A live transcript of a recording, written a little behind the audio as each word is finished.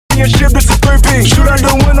and ship, this is 3P. Shoot out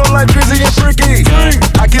the window like Drizzy and Freaky.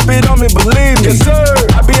 I keep it on me, believe me. Yes, sir.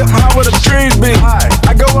 I be up high where the trees be.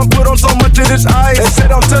 I go and put on so much of this ice. They say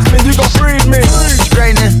don't touch me, you gon' freeze me.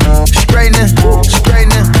 Straightening, straightening,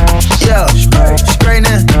 straightening, yeah.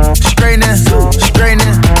 Straightening, straightening,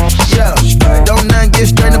 straightening, yeah. Don't none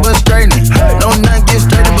get straightening but straightening. Don't none get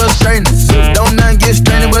straightening but straightening. Don't none get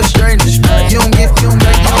straightening but straightening. You don't get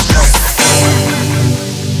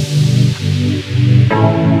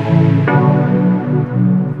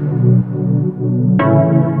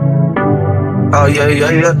Oh yeah, yeah,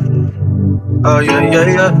 yeah. Oh yeah, yeah,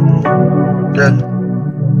 yeah. Yeah.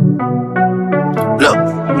 Look,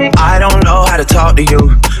 I don't know how to talk to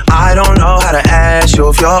you. I don't know how to ask you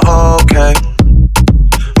if you're okay.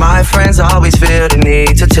 My friends always feel the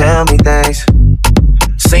need to tell me things.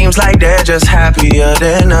 Seems like they're just happier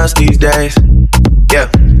than us these days. Yeah.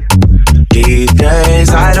 These days,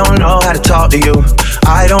 I don't know how to talk to you.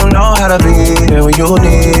 I don't know how to be there when you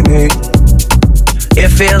need me. It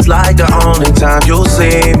feels like the only time you'll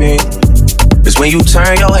see me is when you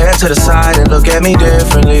turn your head to the side and look at me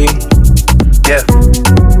differently. Yeah.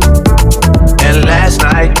 And last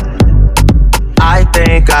night, I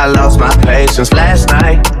think I lost my patience. Last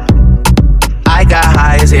night, I got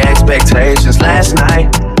high as the expectations. Last night,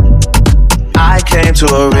 I came to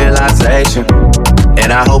a realization,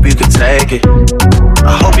 and I hope you can take it.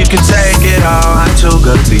 I hope you can take it all. I'm too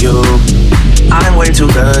good to you. I'm way too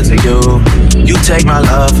good to you. You take my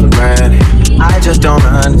love for granted. I just don't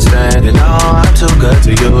understand it. No, I'm too good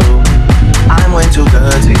to you. I'm way too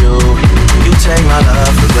good to you. You take my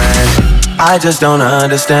love for granted. I just don't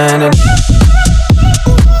understand it.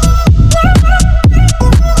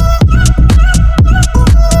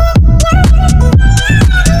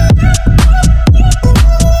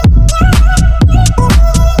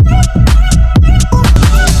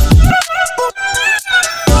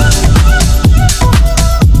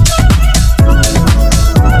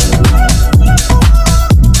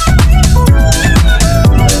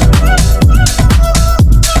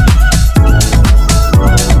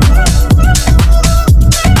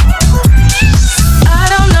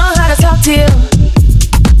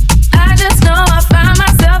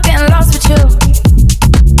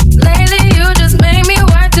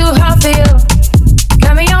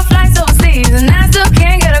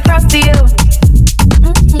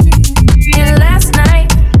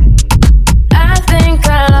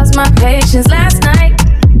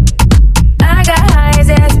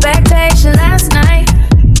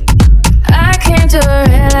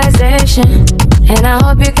 And I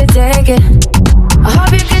hope you can take it. I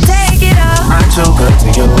hope you can take it all. I'm too good to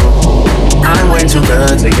you. I'm way too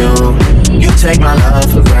good to you. You take my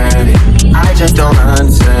love for granted. I just don't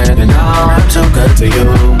understand it. No, I'm too good to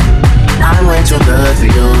you. I'm way too good to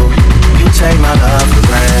you. You take my love for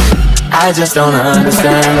granted. I just don't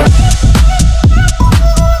understand it.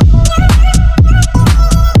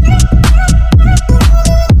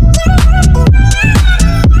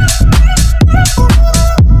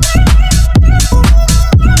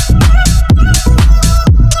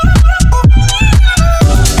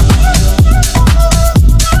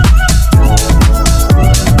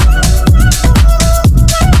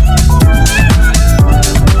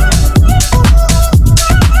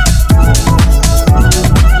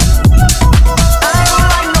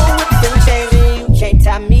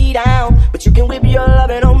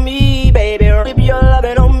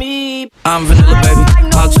 I'm vanilla, baby.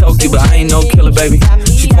 I'll choke you, but I ain't no killer, baby.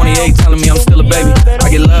 She 28, telling me I'm still a baby. I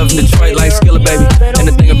get love in Detroit like Skilla, baby. And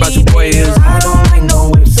the thing about your boy is I don't like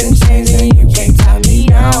no whips and chains, and you can't tie me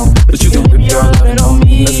down. But you can whip your lovin' on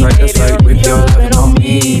me. That's right, whip your lovin' on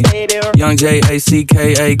me. Young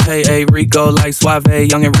J-A-C-K-A-K-A Rico like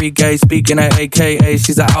Suave, young Enrique speaking at AKA.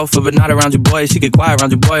 She's an alpha but not around your boy. She get quiet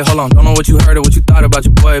around your boy. Hold on, don't know what you heard or what you thought about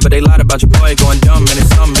your boy, but they lied about your boy. Going dumb and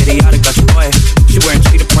it's something idiotic about your boy. She wearing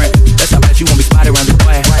cheetah print, that's how bad you won't be spotted around your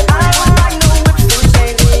boy. I don't like no whips and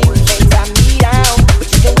chains, you can't tie me down.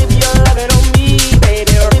 But you can whip your lovin' on me,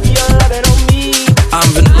 baby. Whip your lovin' on me.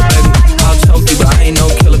 I'm vanilla, baby. I'll choke you, but I ain't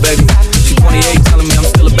no killer, baby. She 28, telling me I'm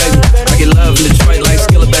still a baby. I get love in Detroit like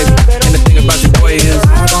Skilla, baby. And the thing about your boy is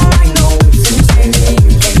I don't like no whips and chains,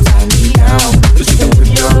 you can't tie me down. But you can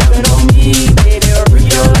whip your lovin' on me, baby. Whip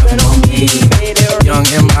your lovin' on me, baby. Young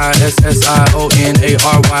M-I-S-S-I-O-N-A-R-Y.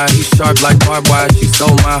 He's sharp like barbed wire. She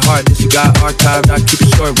stole my heart, then she got archived. I keep it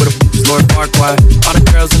short with a Lord Farquaad. All the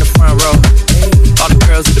girls in the front row, all the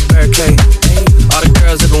girls at the barricade, all the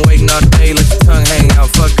girls have been waiting all day. Let your tongue hang out,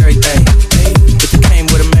 fuck everything. If you came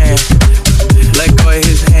with a man, let go of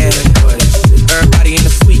his hand. Everybody in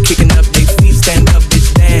the suite kicking up their feet, stand up,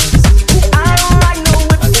 bitch, dance. I don't like no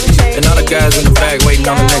whips and chains. And all the guys in the back waiting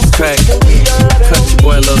on the next next track. Cut your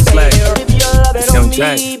boy a little slack. It's Young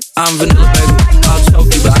Jack. I'm vanilla, baby. I'll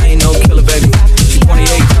choke you, but I ain't no killer, baby. She 28,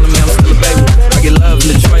 telling me I'm still a baby. I get love in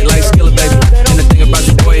Detroit like Skilla, baby. And the thing about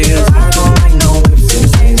your boy is I don't like no whips and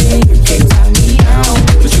chains, and you can't tie me down.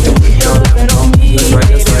 But you can whip your lovin' on me. That's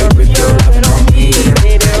right, whip your lovin' on me.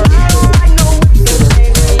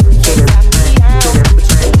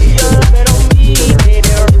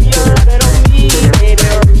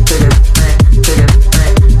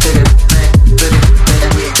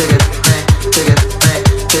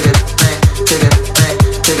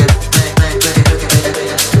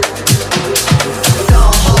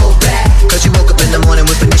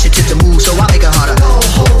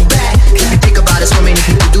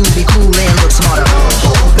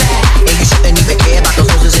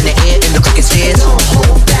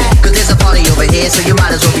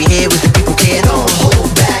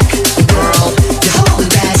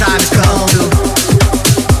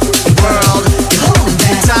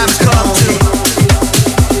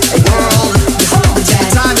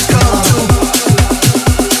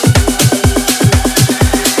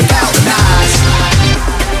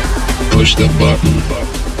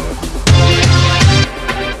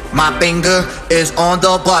 My finger is on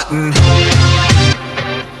the button.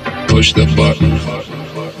 Push the button.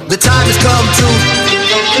 The time has come to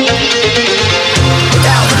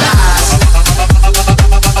galvanize.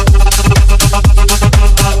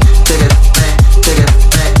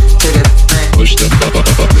 Push the button.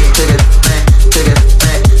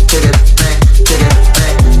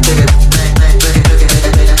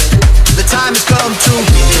 The time has come to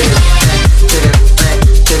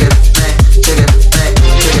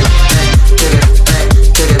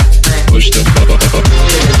push the button.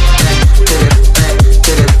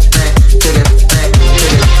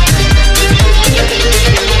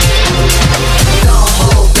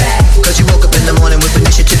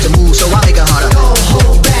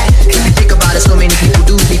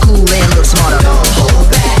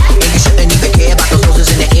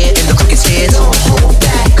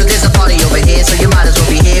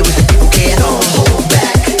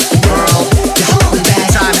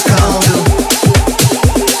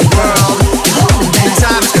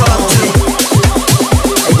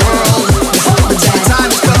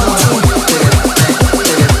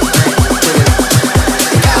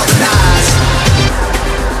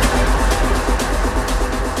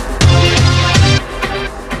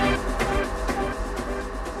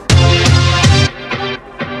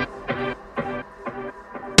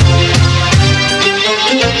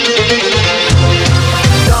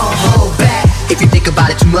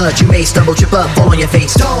 You may stumble, trip up, fall on your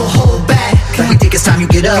face. Don't hold back. We think it's time you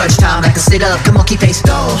get up. Crunch time like a sit up. Come on, keep pace.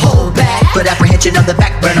 Don't hold back. Put apprehension on the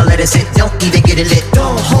back burner, let it sit. Don't even get it lit.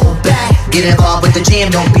 Don't hold back. Get involved with the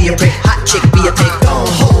jam. Don't be a prick. Hot chick, be a pig. Don't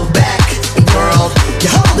hold back. World,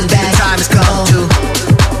 you're holding back. Time has come to.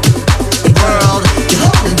 World, you're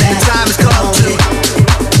holding back. Time has come to.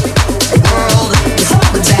 World, you're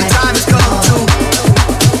holding back. Time has come to.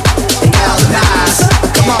 Galvanize.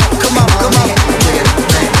 Come on, come on, come on.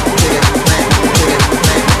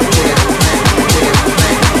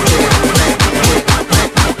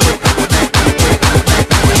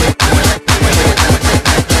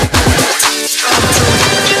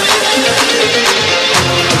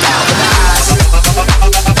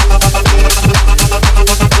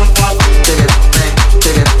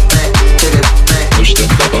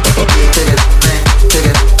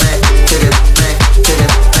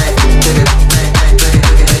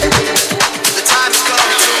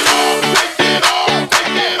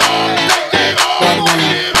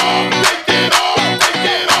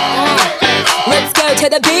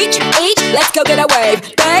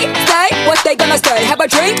 A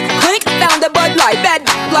drink, clink, found a Bud Light. Bad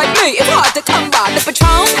like me, it's hard to come by. The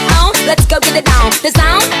Patron, let's go get it down. The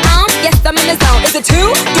sound, yes, I'm in the zone. Is it 2,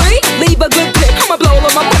 3? Leave a good tip. I'ma blow all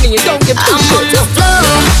of my money and don't give two shits. I'm on the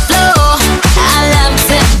floor. I love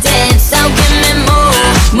to dance, so give me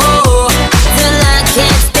more, till I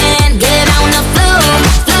can't stand. Get on the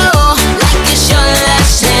floor, like it's your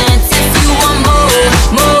last chance. If you want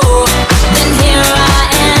more, then here I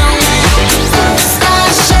am.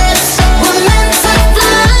 Starships, we're meant to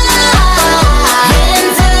fly.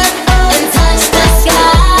 Hands up and touch the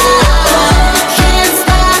sky. Can't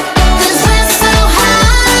stop 'cause we're so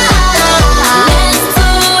high. Let's do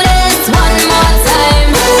this one more time.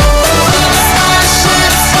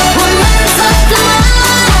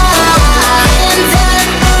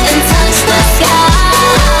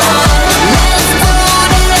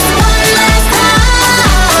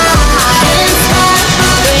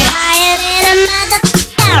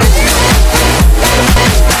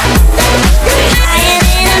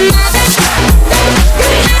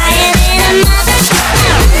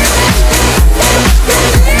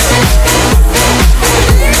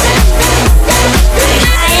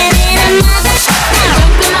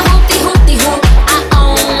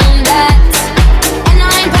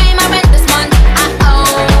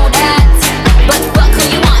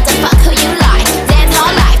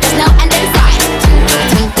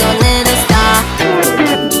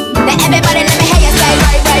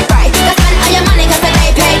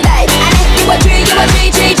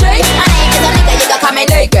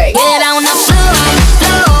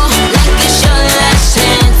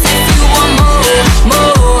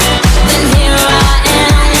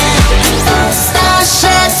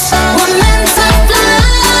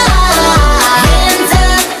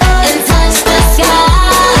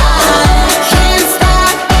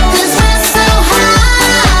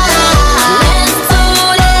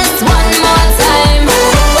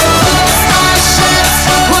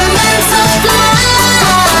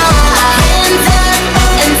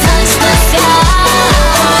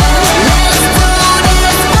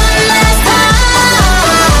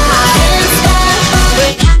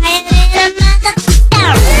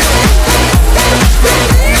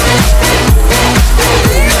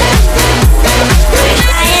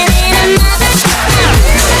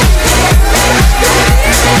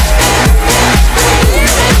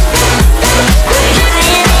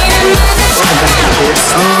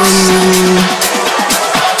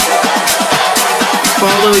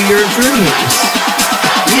 dreams.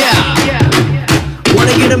 Yeah.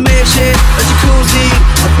 Wanna get a mansion, a jacuzzi,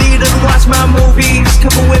 a theater to watch my movies,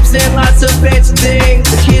 couple whips and lots of fancy things.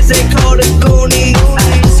 The kids ain't called it Goonies.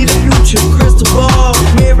 I see the future, crystal ball,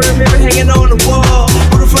 mirror hanging on the wall.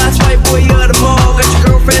 Butterfly swipe boy, you're the mall. Got your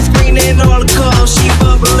girlfriend screening all the calls. She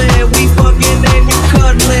bubbling, we fucking and you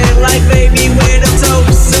cuddling. Like baby, when I'm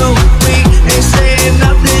so we ain't saying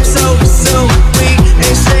nothing, so we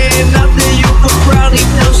ain't saying nothing. You could probably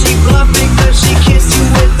tell she bluffing.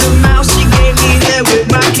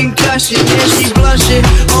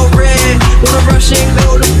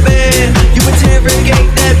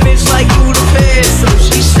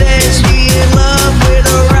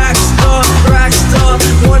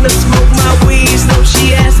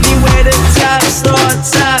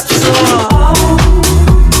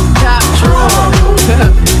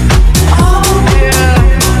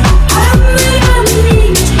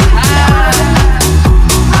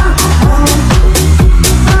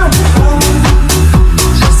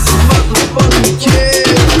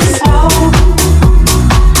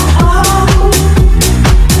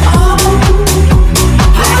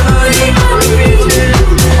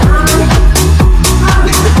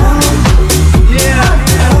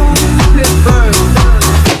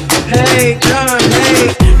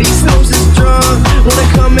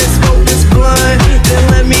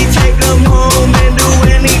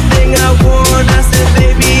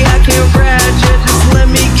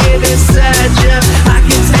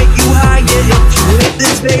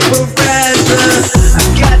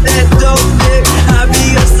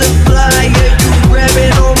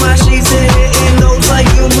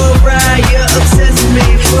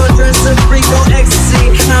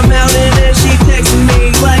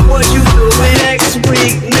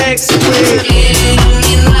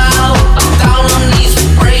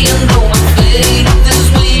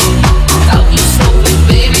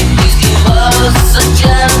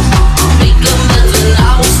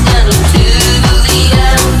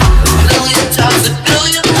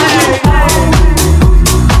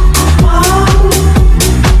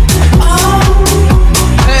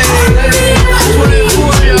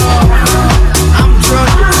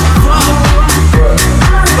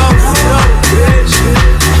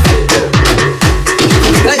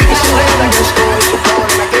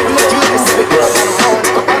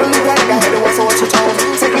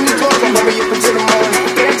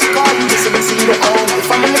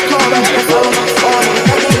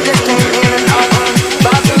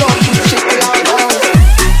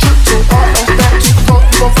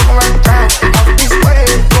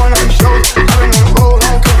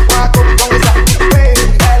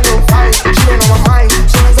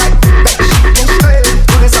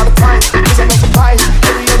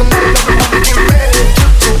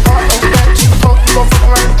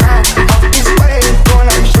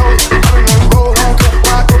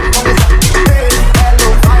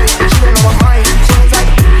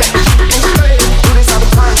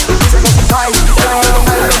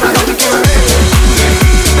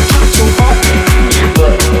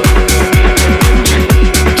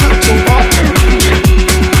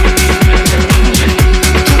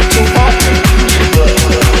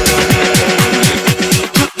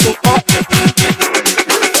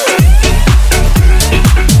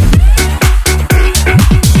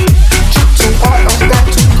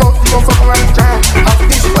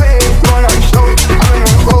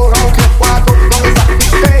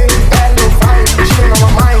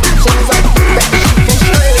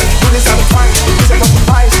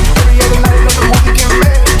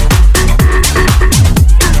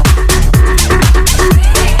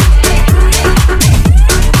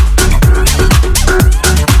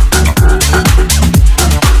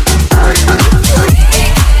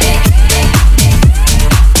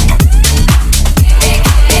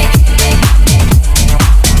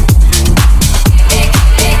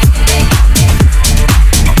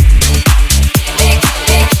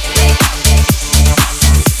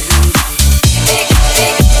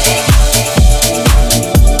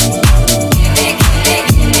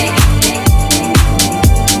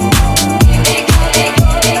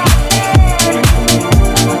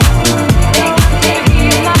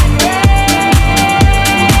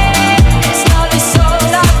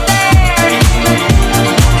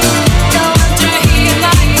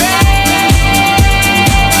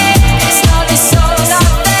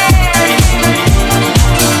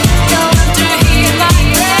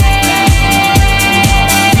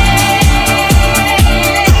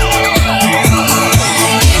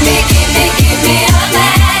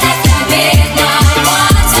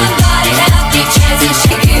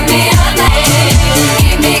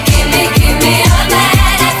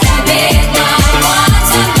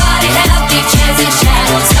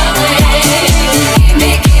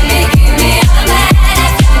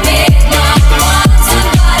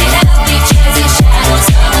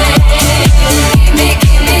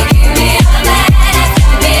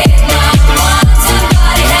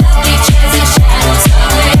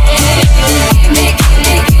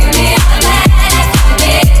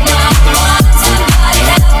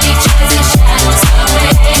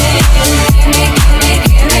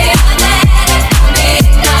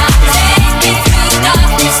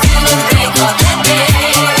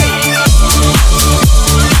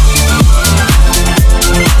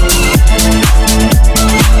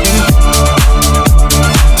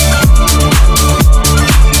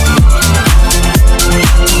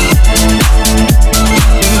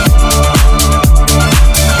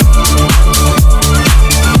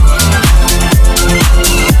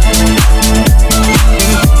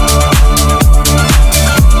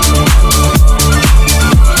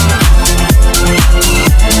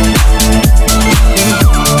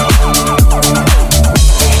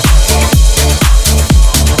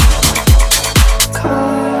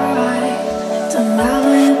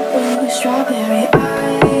 strawberry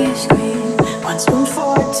ice cream. One spoon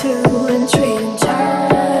for two and trading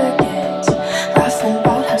jackets. Laughing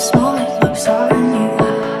about how small it looks on you.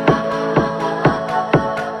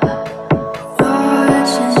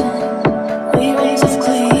 Watching waves of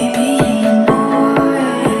clay being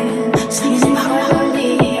annoying. Singing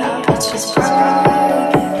harmony, our pictures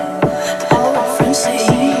bragging. All our friends say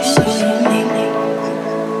you're so unique.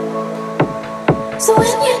 So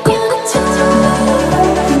when you're gonna tell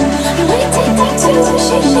we take that too,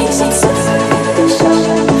 she thinks it's special.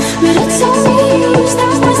 But it's only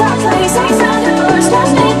stars was our place. I found her first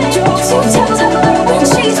class made jokes. You tell her when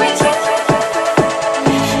she's with you.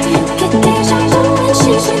 Do you get deja vu when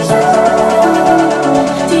she's with you?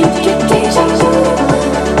 Do you get deja vu?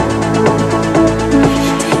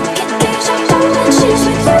 Do you get deja vu when she's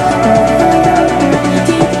with you?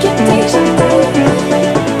 Do you get deja vu?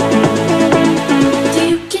 Do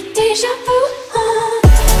you get deja vu?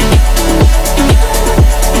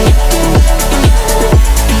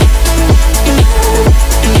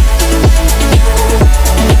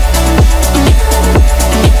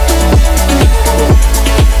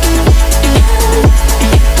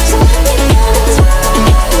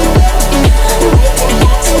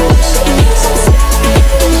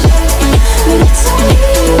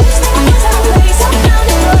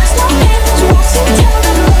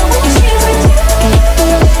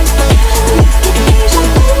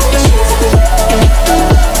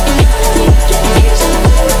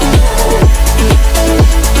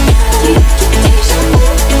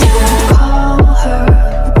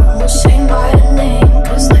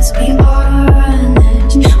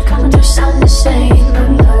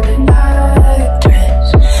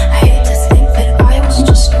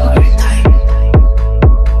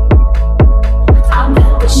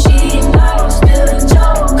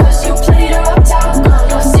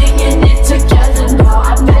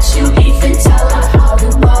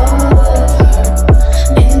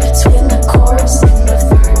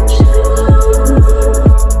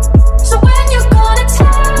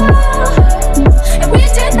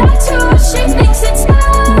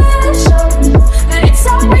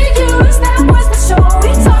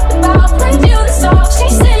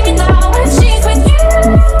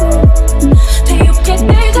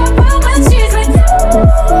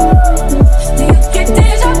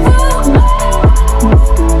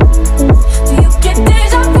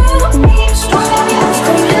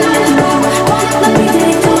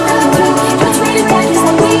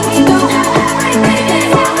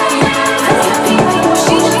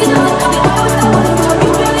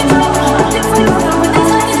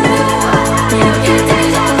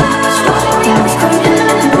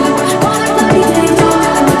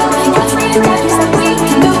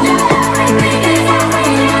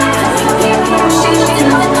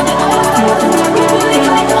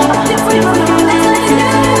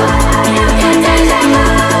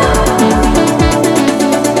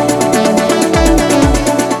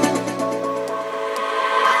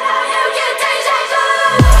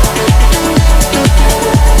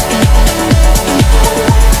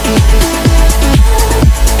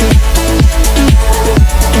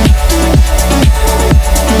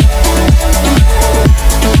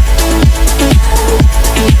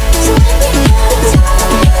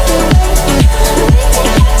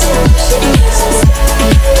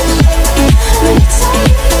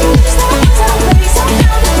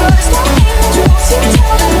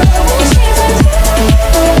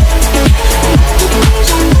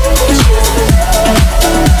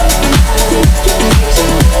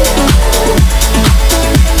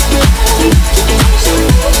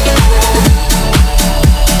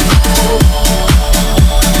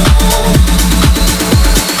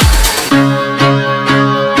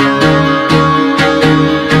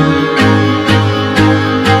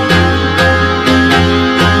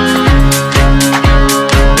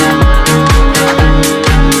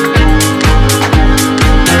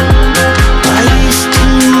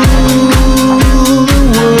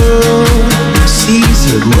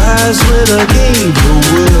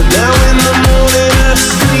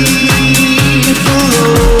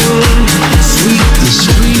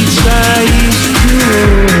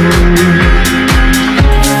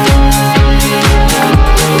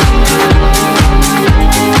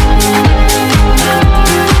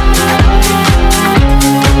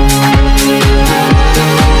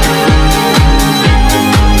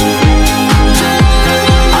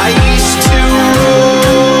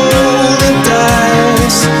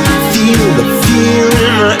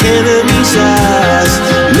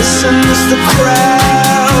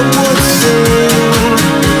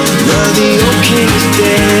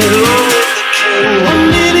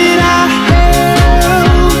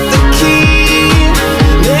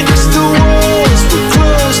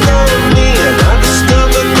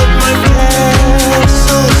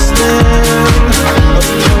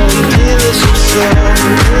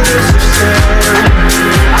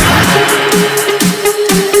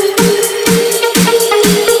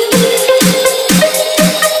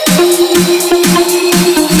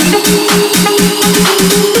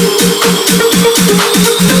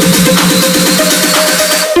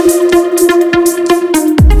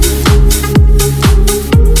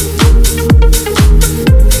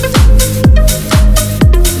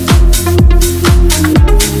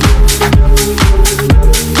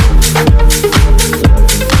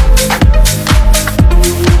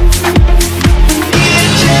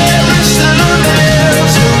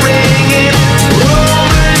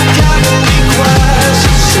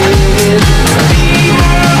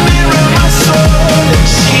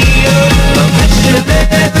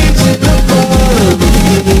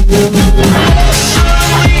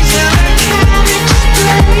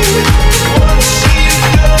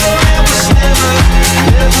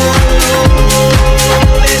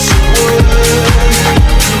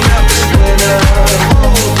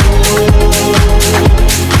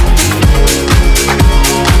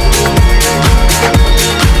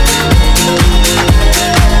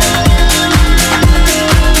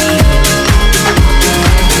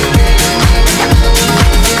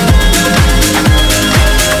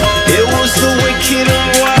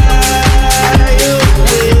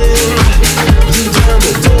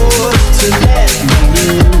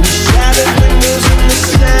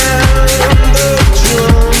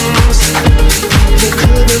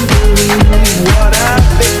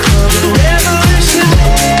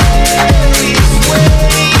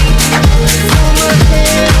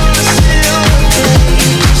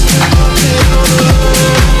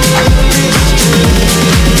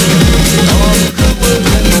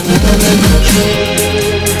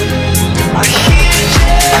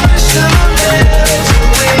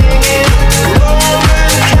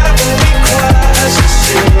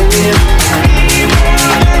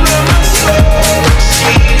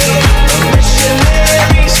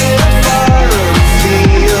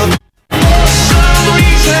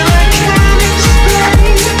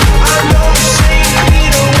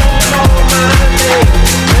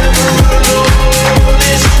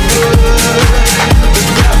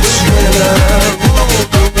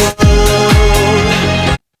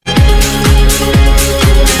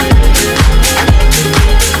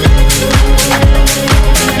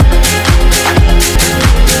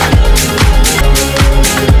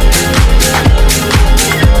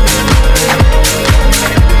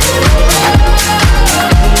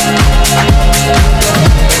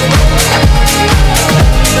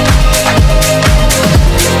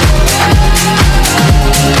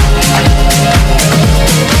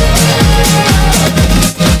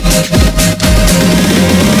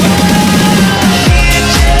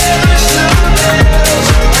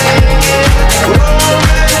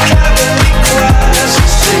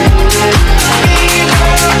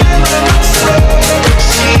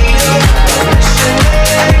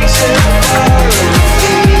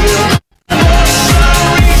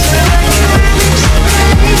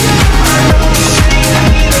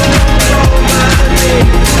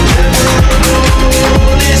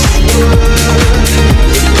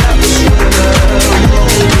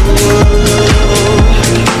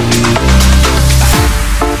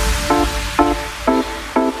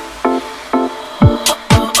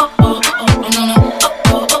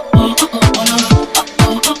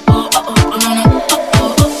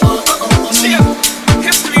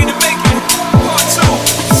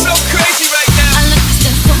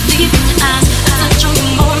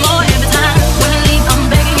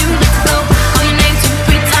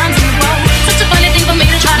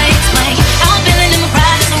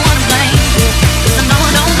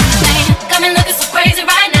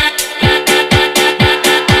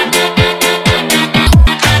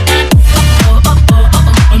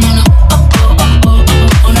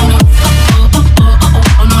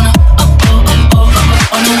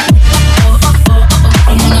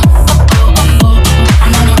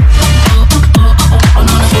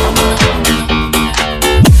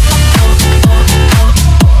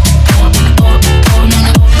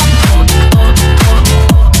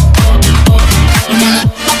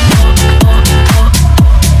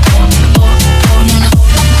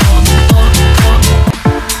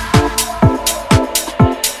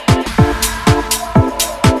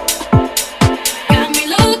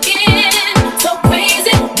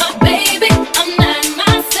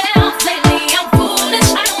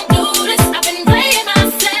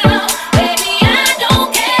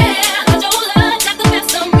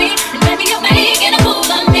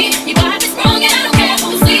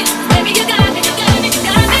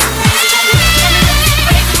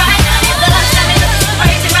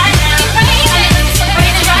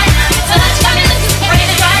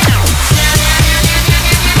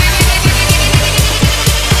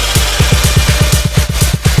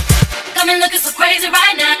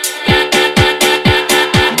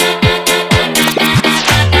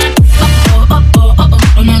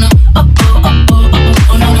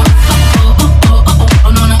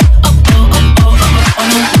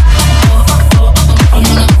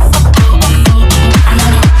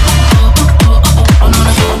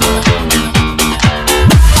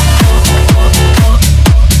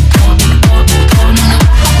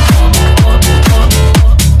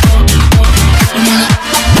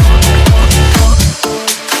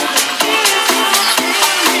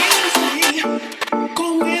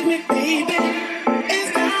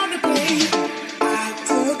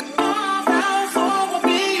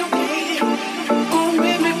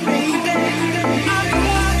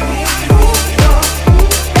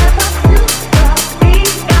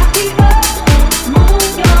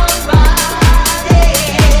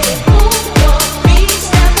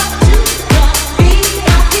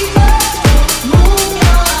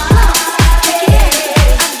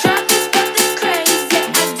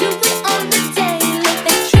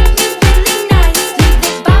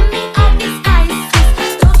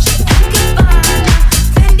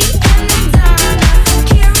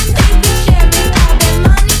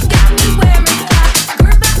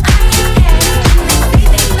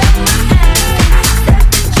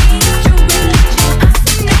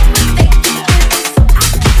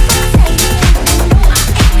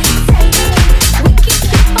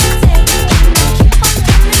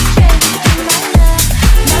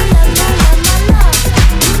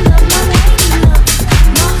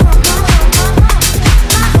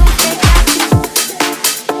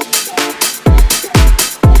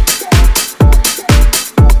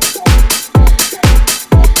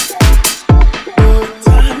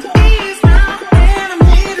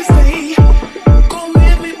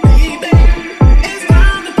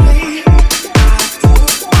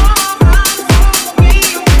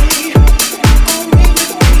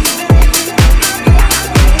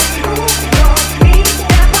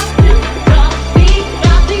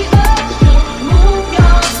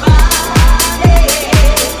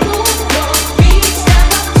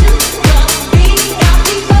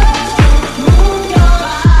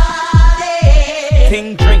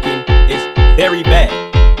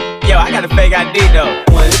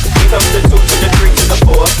 1, here comes the 2 to the 3 to the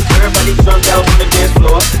 4. Everybody drunk out on the dance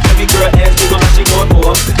floor. Every girl ass me like she going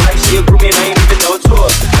for. Like she a groupie and I ain't even know tour.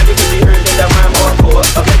 Maybe cause she heard that I rhyme hardcore.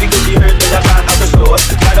 Or maybe cause she heard that I buy out the store.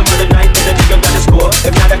 Got them on the night and the nigga got to score.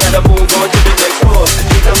 If not, I gotta move on to the next floor.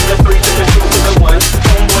 Here comes the 3 to the 2 to the 1.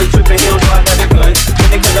 Homeboy tripping, he don't know I got a gun. When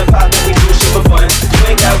they gonna pop and we do shit for fun. You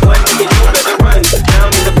ain't got one, nigga, you better run. Down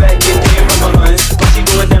in the back, getting in from my runs. What she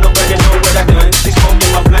doing down, nobody know what I done. She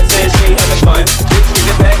smoking my blunt, saying she ain't having fun. Bitch, give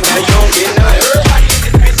it back, now you don't get none. Everybody in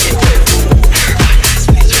this bitch get tipsy.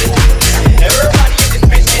 Everybody in this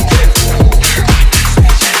bitch get tipsy.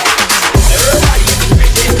 Everybody in this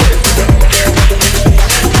bitch get tipsy.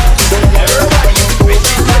 Everybody in this bitch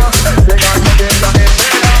get tipsy.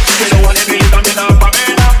 Pero vale que también la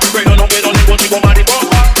pamela, pero no quiero ningún tipo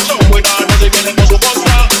mariposa. Son muy caros y vienen por su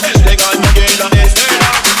costa. Este gallo que la espera.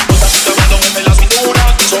 Otra chica dándome la cintura.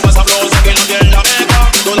 Son más sabrosas que no tienen la beca.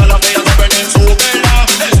 Todas las feas se ven en su vela.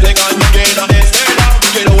 Este gallo que la espera.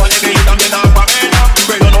 Quiero vale que también la pamela,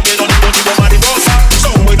 pero no quiero ningún tipo mariposa.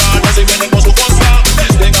 Son muy caros y vienen por su costa.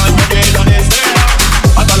 Este gallo que la espera.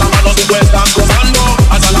 Hasta la mano si tú estás gozando.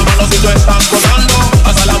 Hasta la mano si tú estás gozando.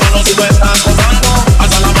 Hasta la mano si tú estás gozando.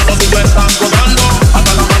 Hasta la mano si tú estás gozando.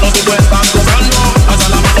 Hasta la mano si tú estás gozando. Hasta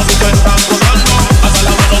la mano si tú estás gozando. Hasta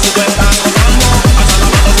la mano si tú estás gozando. Hasta la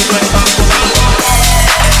mano si tú estás gozando.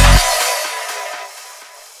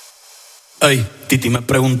 Ey, Titi me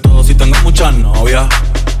preguntó si tengo muchas novias.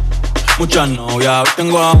 Muchas novias, hoy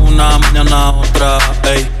tengo a una, mañana a otra,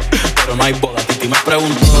 ey. Pero no hay boda, Titi me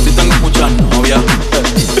preguntó si tengo muchas novias.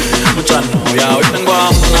 Muchas novias, hoy tengo a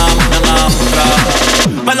una, mañana a otra.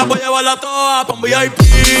 Me las voy a llevar a todas pa' un VIP,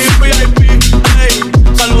 ey.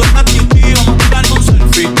 Saluden a Titi, vamos a tirar un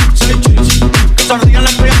selfie. 6 chis, que sonrían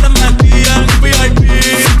las clientes metidas en VIP,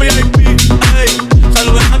 ey.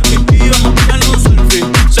 Saluden a Titi, vamos a tirar un selfie.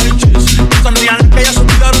 6 chis, que sonrían las que ya se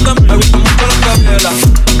olvidaron de mí. Me gustan mucho las Gabriela,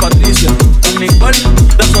 Patricia, Nicole,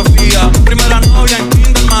 la Sofía. Mi primera novia en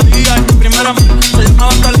Kinder María. Y mi primera amor se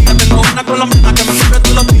llamaba Talía. Tengo una colombiana que me sirve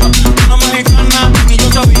todos los días. Una mexicana, ni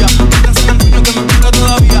yo sabía. Otra en San Antonio que me quiere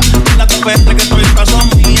todavía. En la tapete que estoy en casa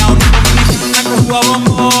mía. Una dominicana que juega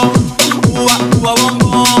bombón. Cuba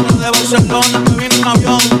bombón. De Barcelona que vino en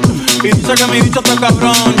avión. Y dice que mi bicho está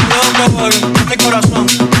cabrón. Yo que voy en mi corazón.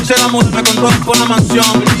 Quisiera mudarme con todo por la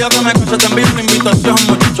mansión. El día que me case te envío una invitación.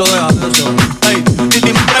 Muchacho, deja de eso. Ey,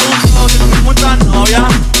 Titi me preguntó si tengo muchas novias.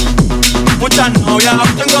 Muchas novias, hoy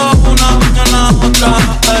tengo una, mañana otra,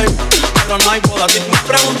 ey. Pero no hay boda. Titi me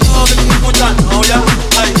preguntó si tengo muchas novias.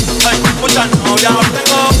 Ey, muchas novias, hoy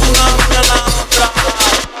tengo una, mañana otra.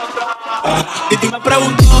 Titi me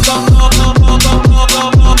preguntó,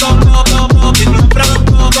 Titi me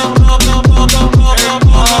preguntó,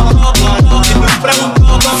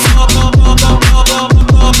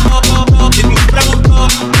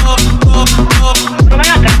 No me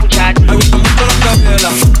hagas escuchar. Me gustan mucho las Gabriela,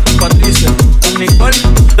 Patricia, Nicole,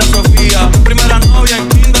 la Sofía. Mi primera novia en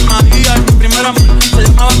Kinder María. Y mi primera amor se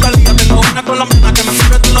llamaba Talía. Tengo una colombiana que me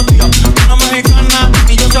sirve todos los días. Una mexicana,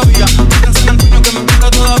 ni yo sabía. Otra en San Antonio que me quiere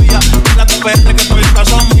todavía. En la tapete que estoy en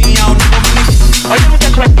casa mía. Una dominicana. Oye,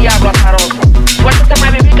 muchacho, el diablo azaroso. Suéltate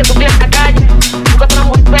más vivir que tú tienes en la calle. Búscate una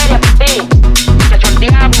mujer seria para ti. Muchacho, el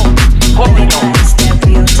diablo. Cógelo.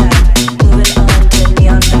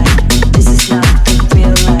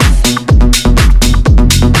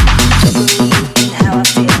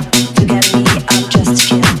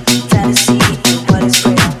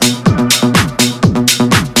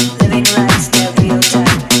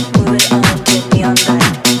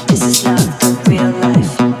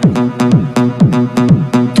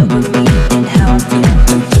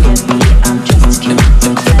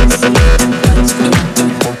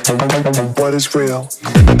 What is real?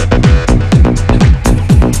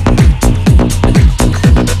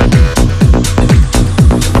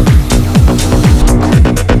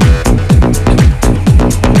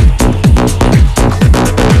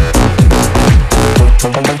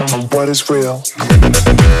 What is real?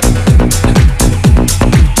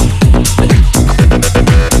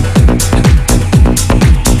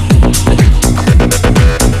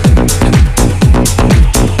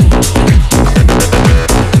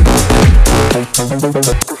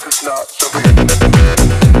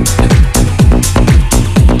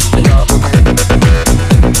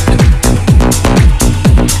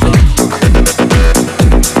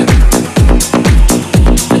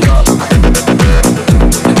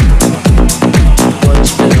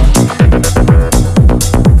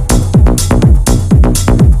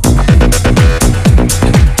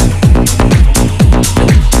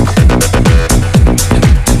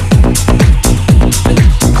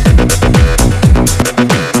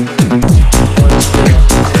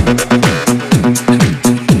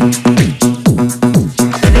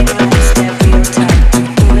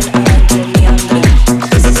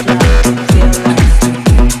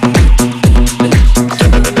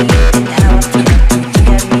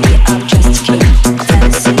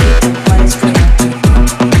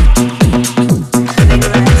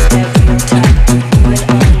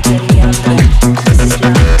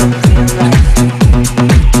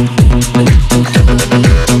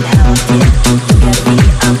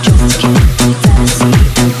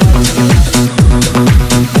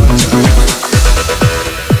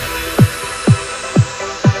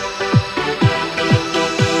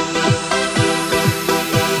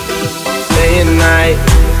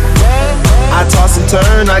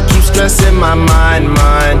 I keep stressing my mind.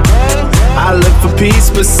 I look for peace,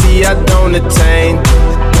 but see I don't attain.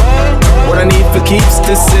 What I need for keeps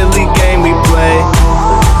this silly game we play.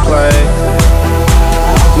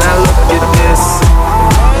 Now look at this.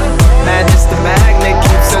 Madness, the magnet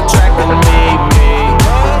keeps attracting me.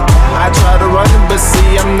 I try to run, but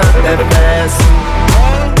see I'm not that fast.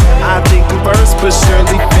 I think I'm first, but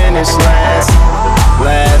surely finish last.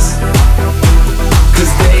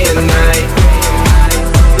 Cause day and night,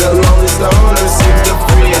 the lonely stoner seems to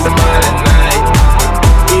free his mind at night.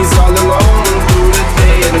 He's all alone through the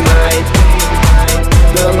day and night.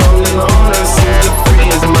 The lonely loner seems to free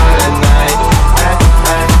his mind at night.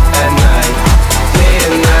 At night, day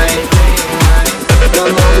and night. The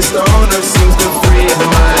lonely stoner seems to free his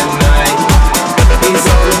mind at night. He's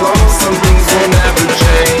all alone, some things will never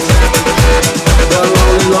change. The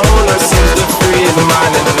lonely loner seems to free his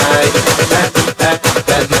mind at night.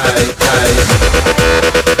 At night.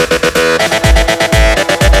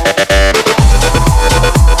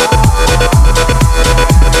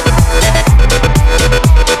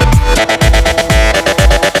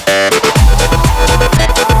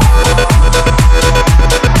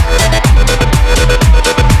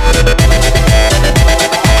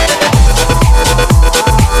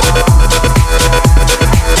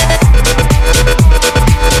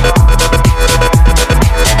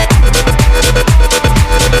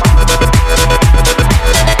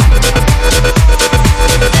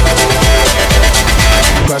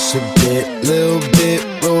 Crush a bit, little bit,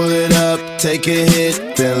 roll it up, take a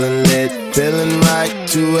hit, feeling lit, feeling right,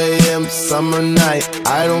 2 a.m. summer night,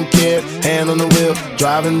 I don't care, hand on the wheel,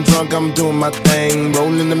 driving drunk, I'm doing my thing,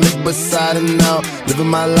 rolling the mid beside and out, living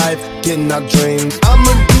my life, getting our dreams,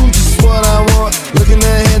 I'ma do just what I want, looking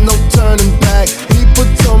ahead, no turning back, people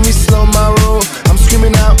told me slow my roll, I'm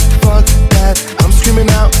screaming out, fuck that, I'm screaming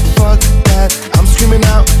out, fuck that, I'm screaming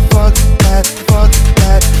out, fuck that, fuck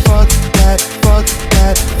that, fuck that, fuck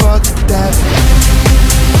that, fuck that.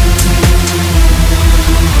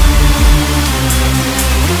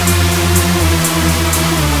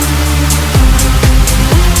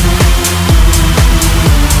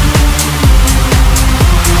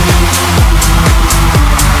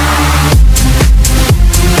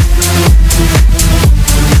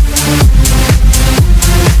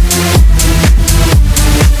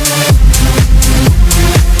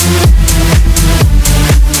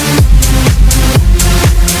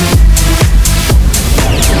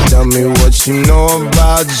 Tell me what you know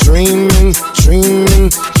about dreaming.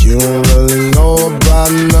 You don't really know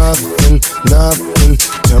about nothing.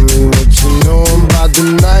 Tell me what you know about the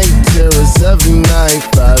night terrors every night.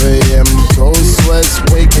 5 a.m. cold sweats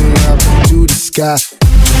waking up to the sky.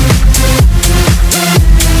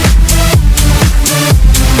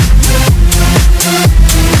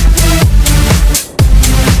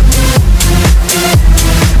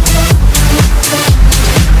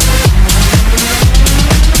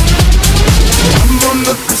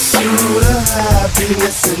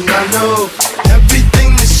 Happiness, and I know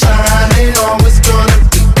everything that shine ain't always gonna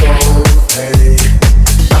be gold. Hey,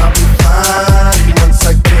 I'll be fine once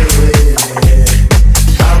I get it.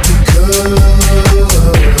 I'll be good.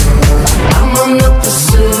 I'm on the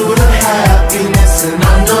pursuit of happiness, and I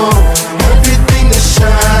know everything that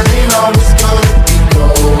shine ain't always gonna be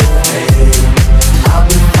gold. Hey, I'll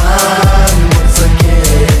be fine once I get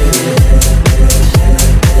it.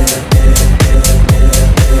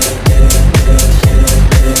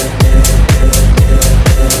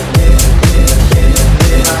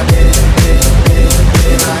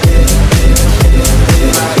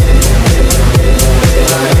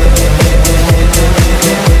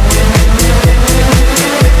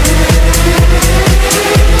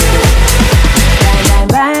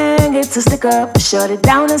 It's a stick up, shut it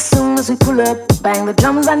down as soon as we pull up. Bang the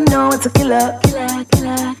drums, I know it's a killer.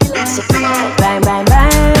 So bang, bang,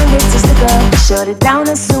 bang, it's a stick up, shut it down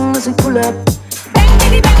as soon as we pull up. Bang,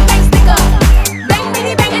 bitty, bang, bang, stick up. Bang,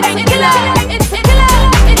 bitty, bang, it's a killer. It's a killer.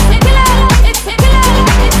 It's a killer. It's a killer.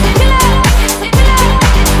 It's a killer. It's a killer. It's a killer.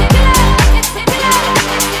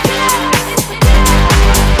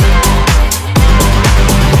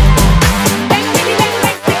 Bang, bitty, bang,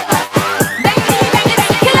 bang, stick up. Bang, bitty, bang, it's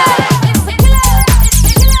a killer.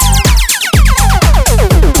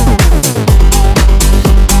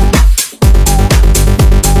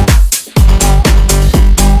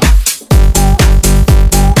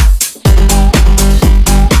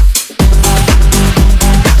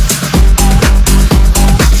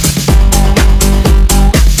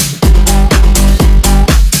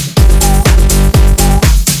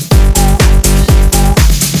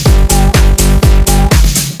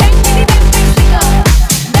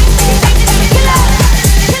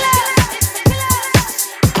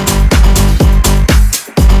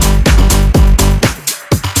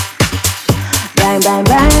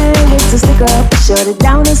 Shut it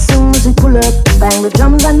down as soon as we pull up. Bang the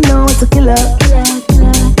drums, I know it's a killer. Bang,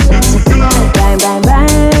 bang,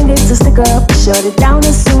 bang, it's a stick up. Shut it down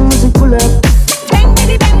as soon as we pull up. Bang,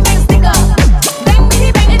 bitty, bang, bang, stick up. Bang,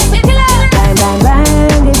 bitty, bang, it's a killer. Bang, bang,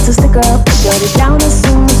 bang, it's a stick up. Shut it down as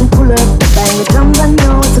soon as we pull up. Bang the drums, I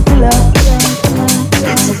know it's a killer.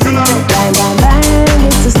 Bang, bang, bang,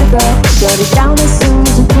 it's a stick up. Shut it down as soon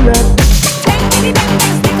as we pull up. Bang, bitty, bang,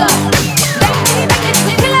 bang, stick up. Bang, bitty, bang, it's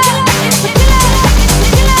a killer. It's a killer.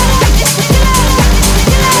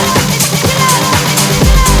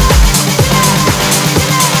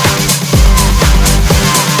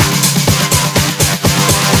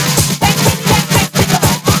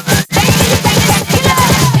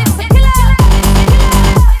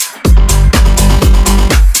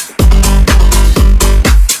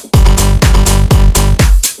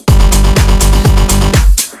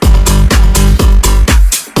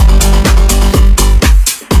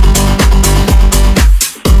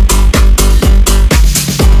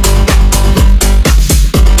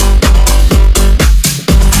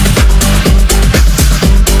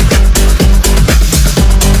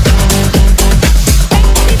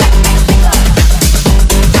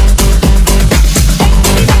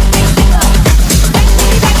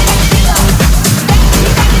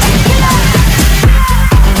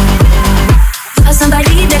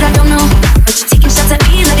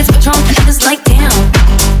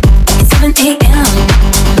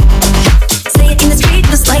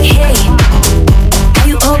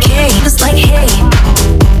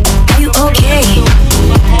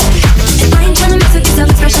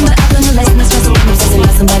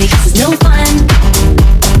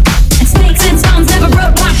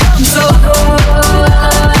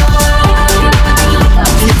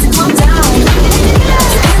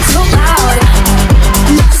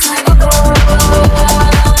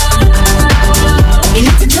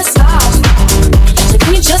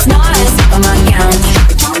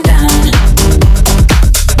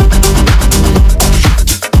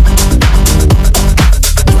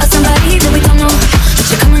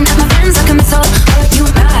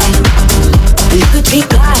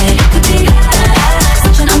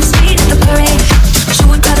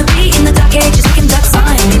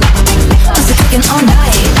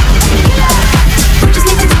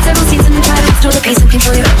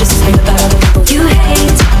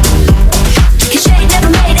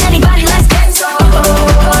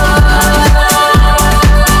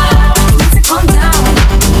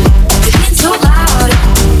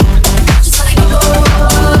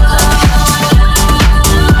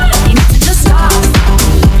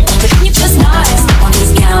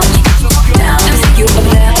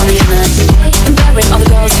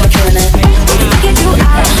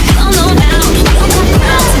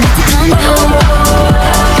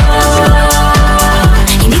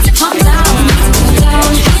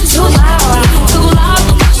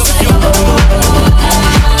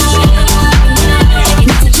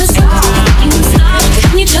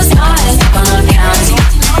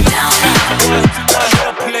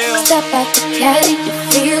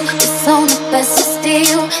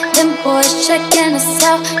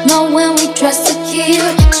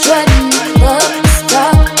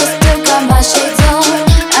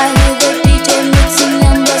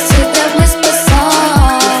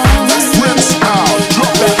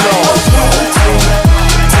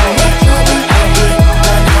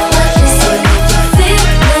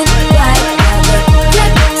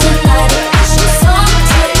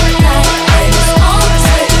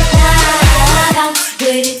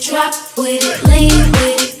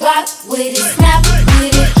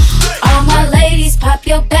 with it. All my ladies, pop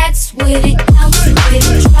your backs with it.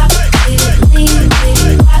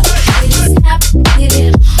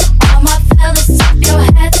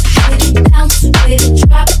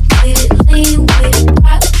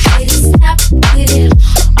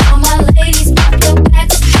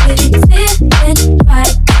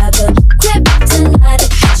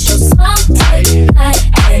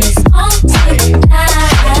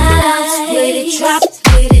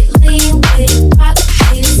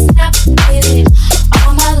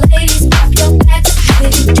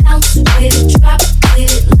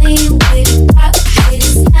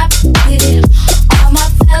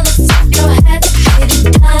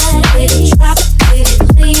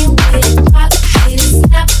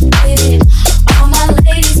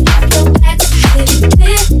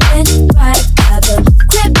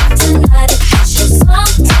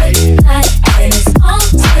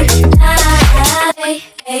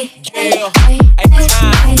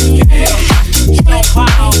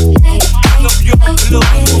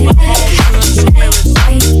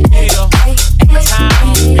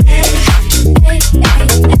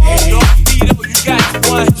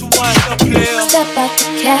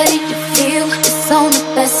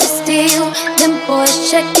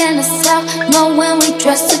 miss out. Know when we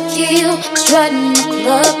dress to kill. Strutting the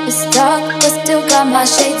club, it's dark, but still got my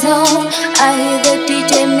shades on. I hear the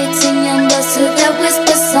DJ mixing young bucks to that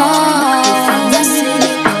whisper song. From the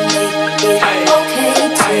city, we make it okay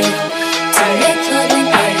to make love and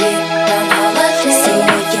get it on holiday. So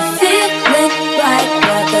if you're feeling right,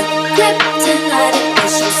 grab the grip tonight.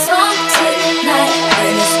 It's your song tonight,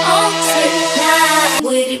 and it's on tonight.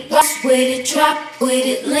 With it rock, with it drop, with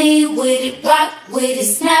it lean, with it rock, with it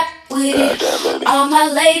snap, with it. All my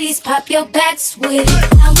ladies, pop your backs with it.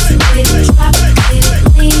 Bounce with it, drop with it,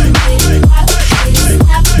 lean with it, rock with it,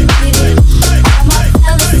 snap with it. All my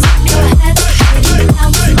fellas, pop your heads with it.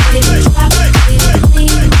 Bounce with it, drop with it,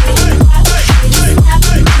 lean with it, rock with it, snap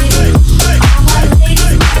with it. All my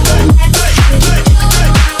ladies, pop your heads with it.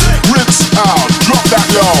 Rinse out, drop that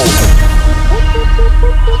low.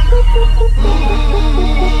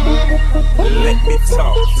 Let me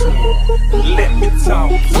talk to him. Let me talk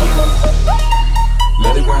to him.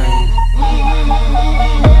 Let it rain.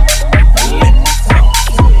 Let me talk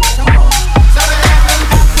to him. Come on.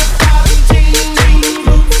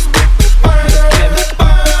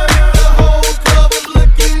 The whole club was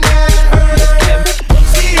looking at her. She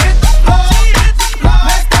hit the floor.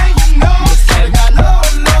 Next thing you know, she got low.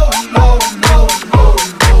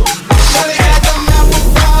 Shawty had them apple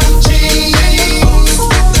bottom jeans.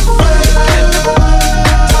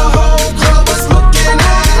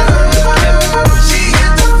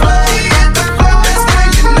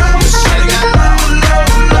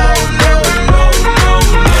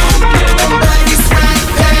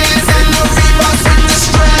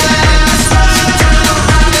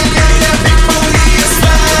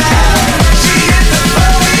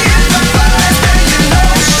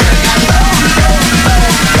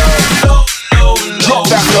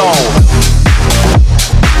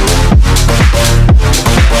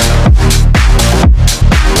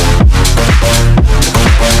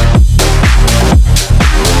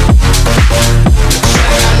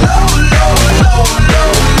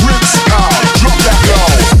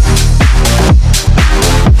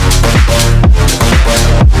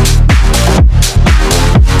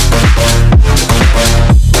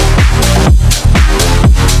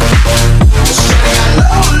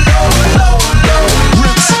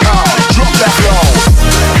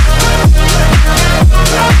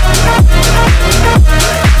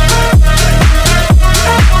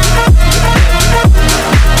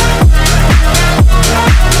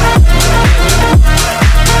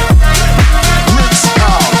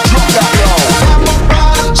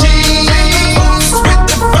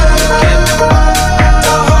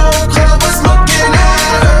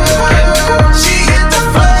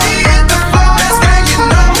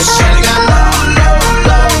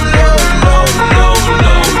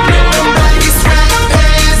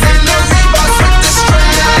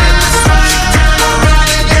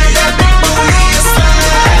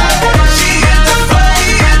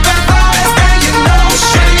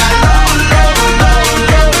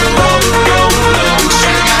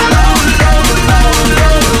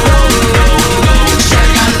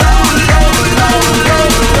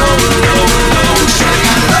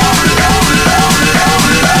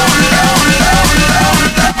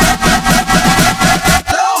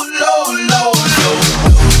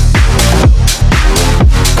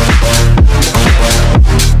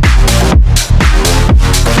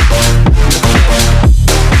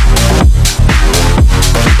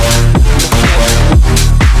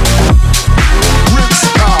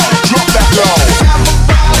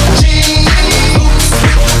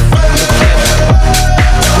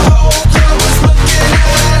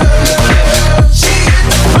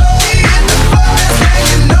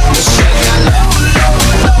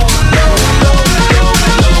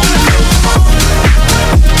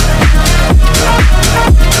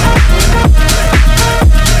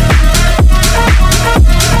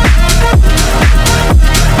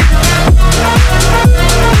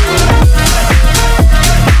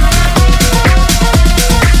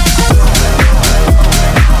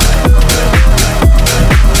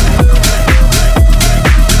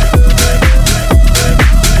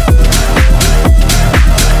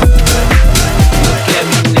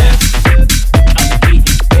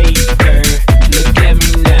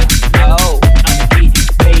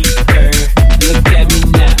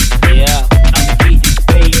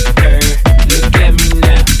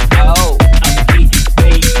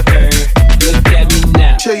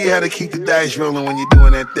 dice rolling when you're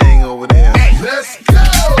doing that thing over there. Hey, let's go!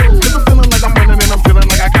 Cause I'm feeling like I'm running and I'm feeling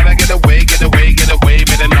like I gotta get away, get away, get away.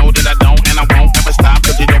 Better know that I don't and I won't ever stop.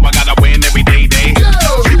 Cause you know I gotta win every day.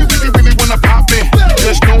 See you really, really wanna pop me.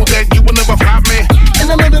 Just know that you will never flop me. And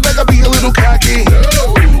I know that I gotta be a little cocky.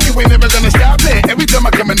 You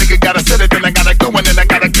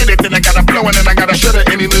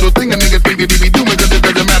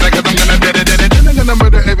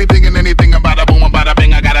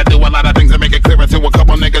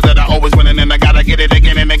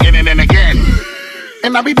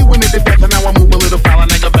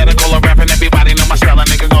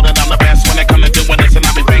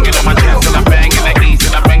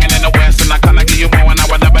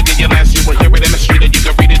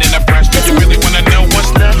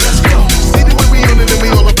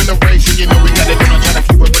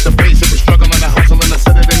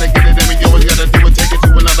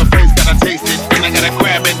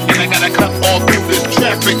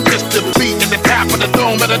traffic. Just the beat at the top of the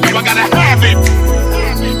dome, but I know I gotta have it.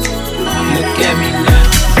 Look at me now.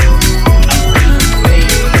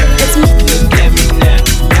 It's me. Look at me now.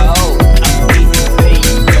 Oh, I'm beating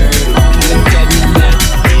baby girl. Look at me now.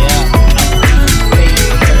 Yeah, I'm beating baby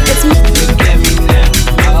girl. It's me. Look at me now.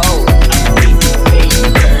 Oh, I'm beating baby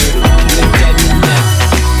girl. Look at me now.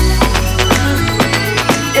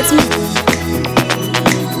 It's me.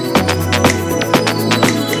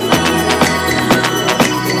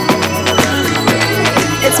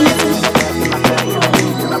 It's me.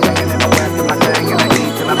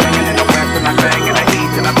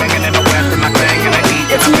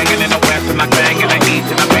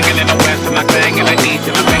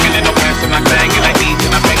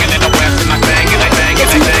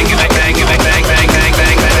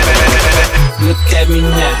 Look at me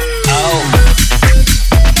now. Oh.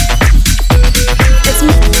 It's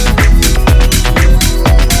me.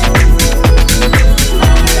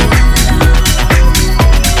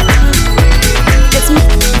 It's me.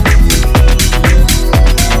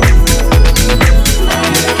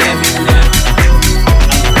 Look at me now.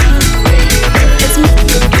 It's me.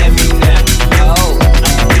 Look at me now. Oh,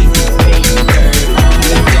 I'm beating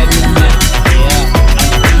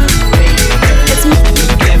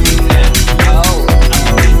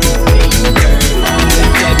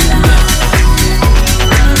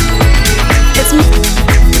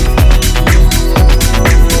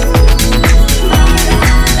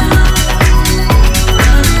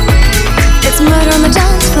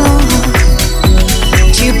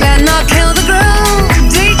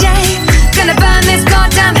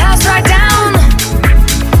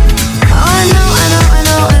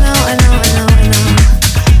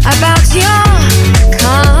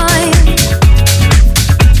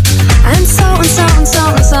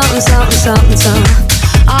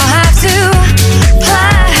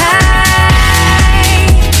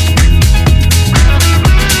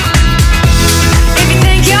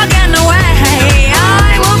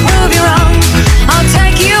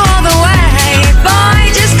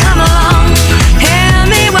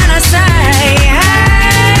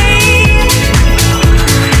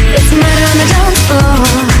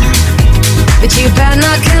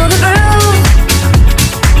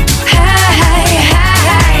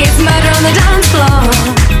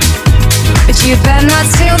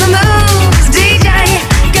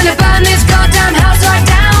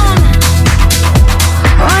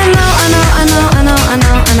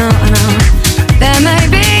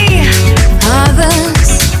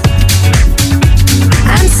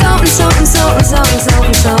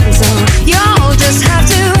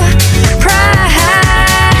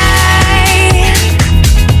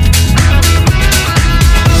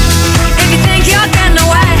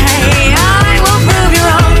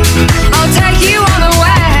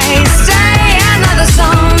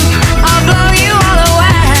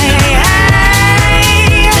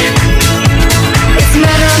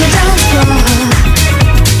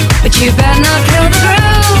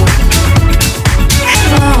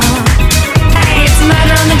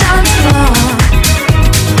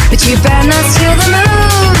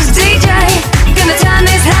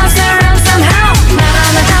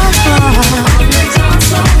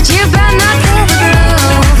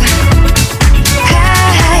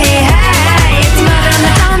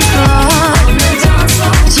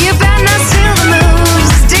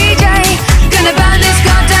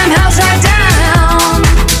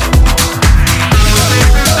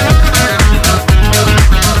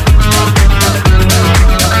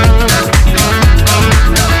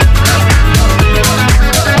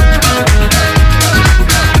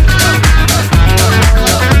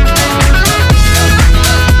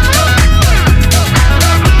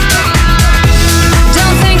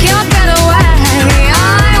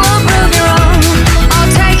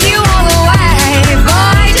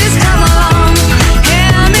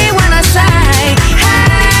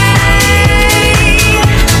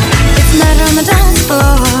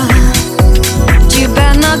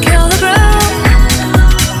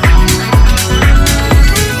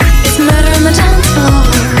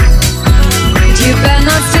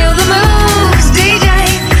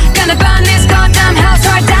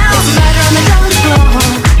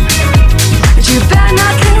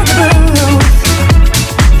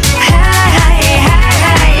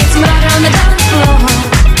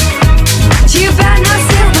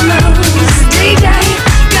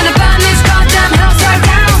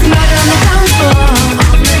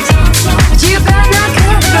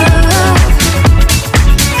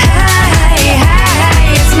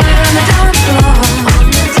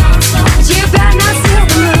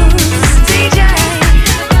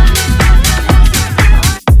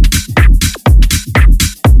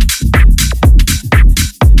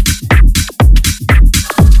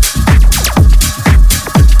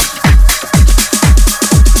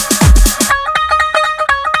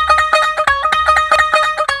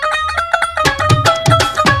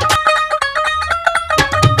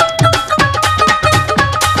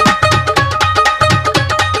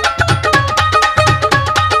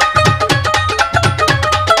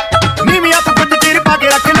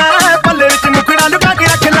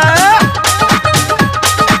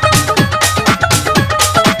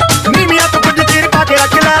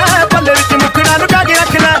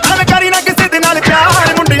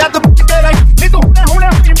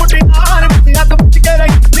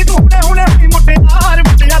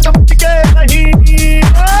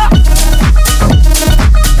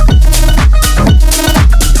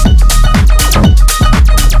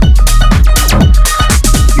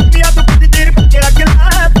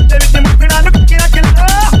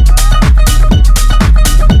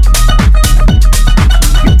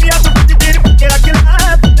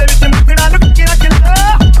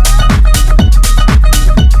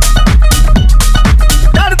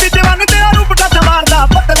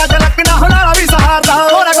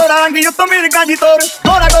kanji ਤੋਰ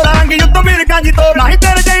ਗੋਰਾ ਗੋਰਾ ਰੰਗ ਉੱਤੋਂ ਵੀਰ ਕਾਂਜੀ ਤੋਰ ਨਹੀਂ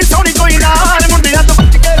ਤੇਰੇ ਜਿਹੀ ਸੋਹਣੀ ਕੋਈ ਨਾ ਮੁੰਡਿਆਂ ਤੋਂ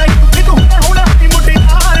ਬਚ ਕੇ ਰਹੀ ਨੀ ਤੂੰ ਹੁਣ ਆਪਣੀ ਮੁੰਡੇ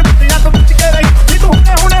ਨਾਲ ਮੁੰਡਿਆਂ ਤੋਂ ਬਚ ਕੇ ਰਹੀ ਨੀ ਤੂੰ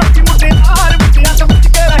ਹੁਣ ਆਪਣੀ ਮੁੰਡੇ ਨਾਲ ਮੁੰਡਿਆਂ ਤੋਂ ਬਚ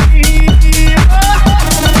ਕੇ ਰਹੀ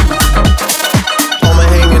Armor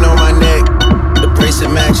hanging on my neck, the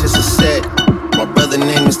bracelet matches a set. My brother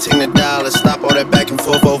name is Tina Dollar, stop all that back and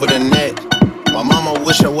forth over the net. My mama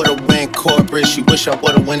wish I would've went corporate, she wish I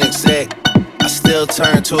would've went exec. I still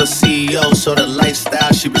turn to a CEO, so the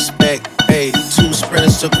lifestyle she respect. Hey, 2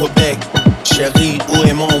 sprinters to Quebec, Cherie, où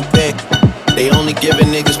est mon bec? They only giving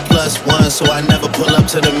niggas +1, so I never pull up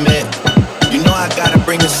to the Met.